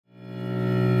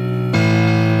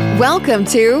Welcome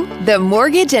to the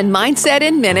Mortgage and Mindset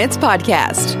in Minutes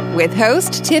podcast with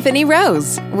host Tiffany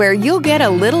Rose, where you'll get a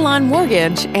little on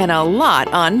mortgage and a lot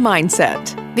on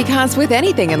mindset. Because with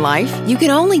anything in life, you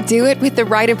can only do it with the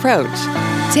right approach.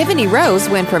 Tiffany Rose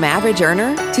went from average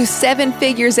earner to 7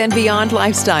 figures and beyond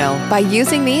lifestyle by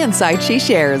using the insights she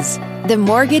shares. The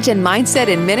Mortgage and Mindset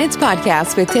in Minutes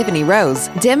podcast with Tiffany Rose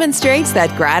demonstrates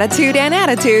that gratitude and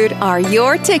attitude are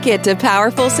your ticket to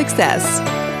powerful success.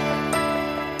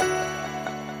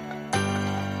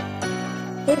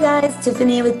 Hey guys,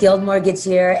 Tiffany with Guild Mortgage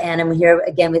here, and I'm here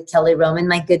again with Kelly Roman,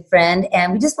 my good friend,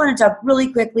 and we just want to talk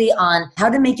really quickly on how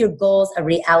to make your goals a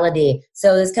reality.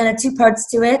 So there's kind of 2 parts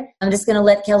to it. I'm just going to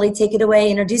let Kelly take it away.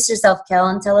 Introduce yourself, Kel,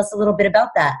 and tell us a little bit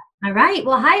about that. All right.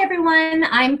 Well, hi, everyone.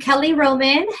 I'm Kelly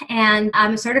Roman, and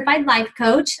I'm a certified life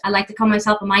coach. I like to call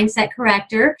myself a mindset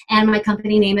corrector, and my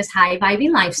company name is High Vibing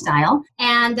Lifestyle.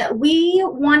 And we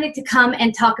wanted to come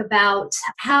and talk about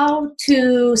how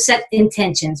to set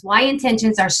intentions, why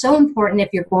intentions are so important if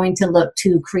you're going to look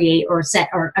to create or set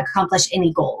or accomplish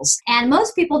any goals. And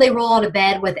most people, they roll out of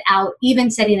bed without even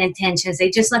setting intentions.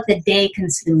 They just let the day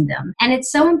consume them. And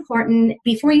it's so important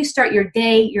before you start your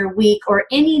day, your week, or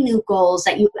any new goals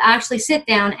that you actually sit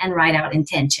down and write out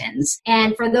intentions.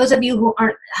 And for those of you who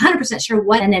aren't 100% sure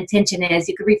what an intention is,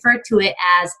 you could refer to it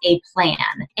as a plan.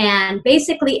 And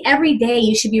basically every day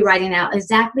you should be writing out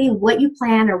exactly what you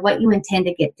plan or what you intend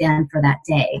to get done for that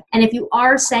day. And if you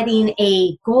are setting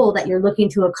a goal that you're looking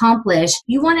to accomplish,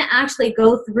 you want to actually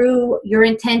go through your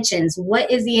intentions. What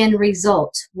is the end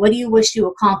result? What do you wish to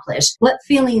accomplish? What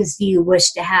feelings do you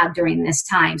wish to have during this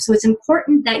time? So it's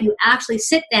important that you actually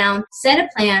sit down, set a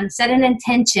plan, set an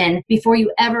intention before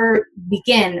you ever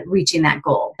begin reaching that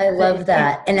goal. I love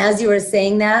that. And as you were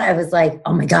saying that, I was like,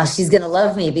 oh my gosh, she's going to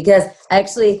love me, because I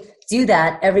actually do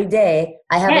that every day.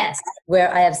 I have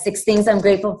where I have 6 things I'm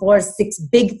grateful for, 6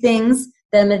 big things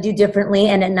that I'm going to do differently.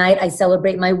 And at night, I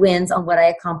celebrate my wins on what I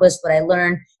accomplished, what I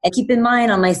learned. And keep in mind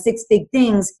on my 6 big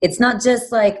things, it's not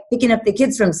just like picking up the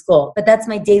kids from school, but that's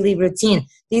my daily routine.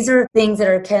 These are things that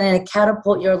are kind of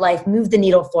catapult your life, move the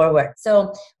needle forward.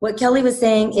 So what Kelly was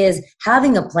saying is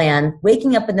having a plan,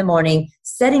 waking up in the morning,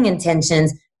 setting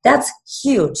intentions. That's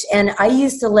huge. And I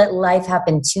used to let life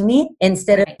happen to me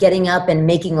instead of getting up and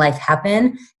making life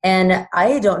happen. And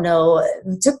I don't know,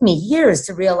 it took me years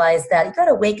to realize that you got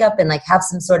to wake up and like have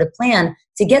some sort of plan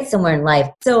to get somewhere in life.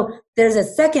 So there's a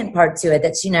second part to it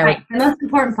that she know. Right, the most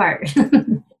important part.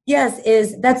 Yes,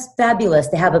 that's fabulous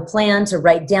to have a plan, to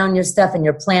write down your stuff in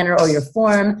your planner or your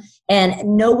form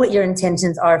and know what your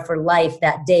intentions are for life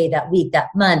that day, that week, that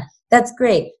month. That's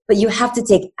great. But you have to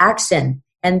take action.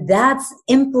 And that's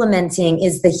implementing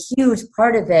is the huge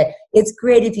part of it. It's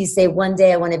great if you say, one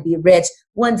day I want to be rich.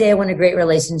 One day I want a great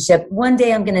relationship. One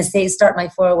day I'm going to start my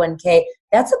 401k.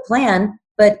 That's a plan,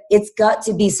 but it's got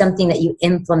to be something that you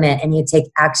implement and you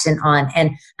take action on. And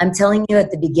I'm telling you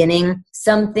at the beginning,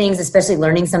 some things, especially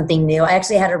learning something new, I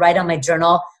actually had to write on my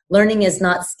journal, learning is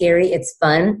not scary, it's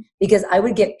fun, because I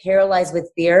would get paralyzed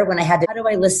with fear when I had to, how do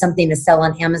I list something to sell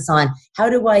on Amazon? How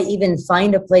do I even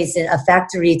find a place, a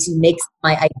factory to make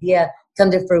my idea come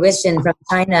to fruition from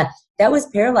China? That was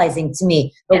paralyzing to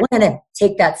me. But we're going to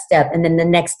take that step and then the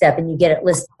next step and you get it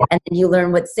listed and then you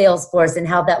learn what Salesforce and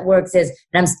how that works is.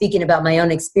 And I'm speaking about my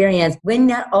own experience. When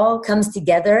that all comes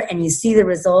together and you see the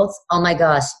results, oh my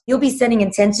gosh, you'll be setting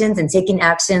intentions and taking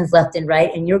actions left and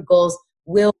right, and your goals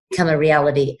will become a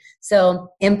reality. So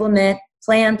implement,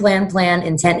 plan,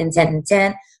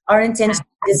 intent. Our intention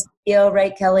this video,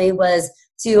 right, Kelly, was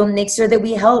to make sure that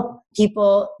we help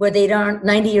people where they aren't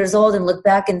 90 years old and look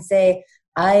back and say,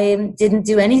 I didn't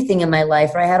do anything in my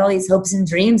life, or I had all these hopes and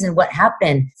dreams, and what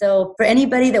happened? So for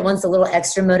anybody that wants a little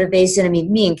extra motivation, I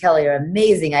mean, me and Kelly are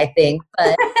amazing, I think,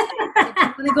 but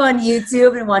I'm going to go on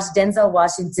YouTube and watch Denzel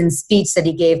Washington's speech that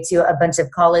he gave to a bunch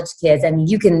of college kids. I mean,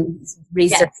 you can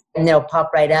research and it'll pop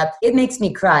right up. It makes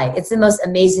me cry. It's the most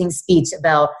amazing speech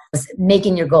about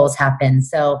making your goals happen.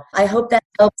 So I hope that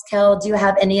helps, Kel. Do you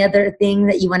have any other thing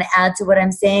that you want to add to what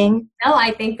I'm saying? No, I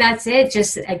think that's it.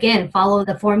 Just, again, follow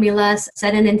the formulas,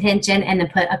 set an intention, and then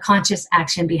put a conscious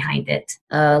action behind it.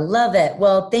 Love it.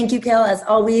 Well, thank you, Kel. As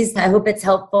always, I hope it's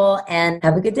helpful, and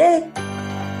have a good day.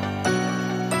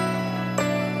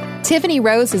 Tiffany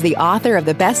Rose is the author of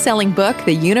the best-selling book,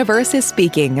 The Universe is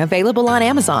Speaking, available on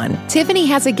Amazon. Tiffany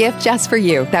has a gift just for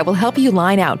you that will help you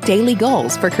line out daily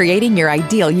goals for creating your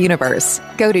ideal universe.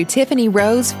 Go to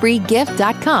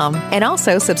TiffanyRoseFreeGift.com and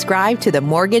also subscribe to the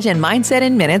Mortgage and Mindset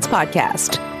in Minutes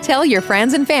podcast. Tell your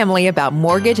friends and family about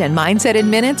Mortgage and Mindset in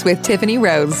Minutes with Tiffany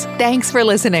Rose. Thanks for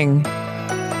listening.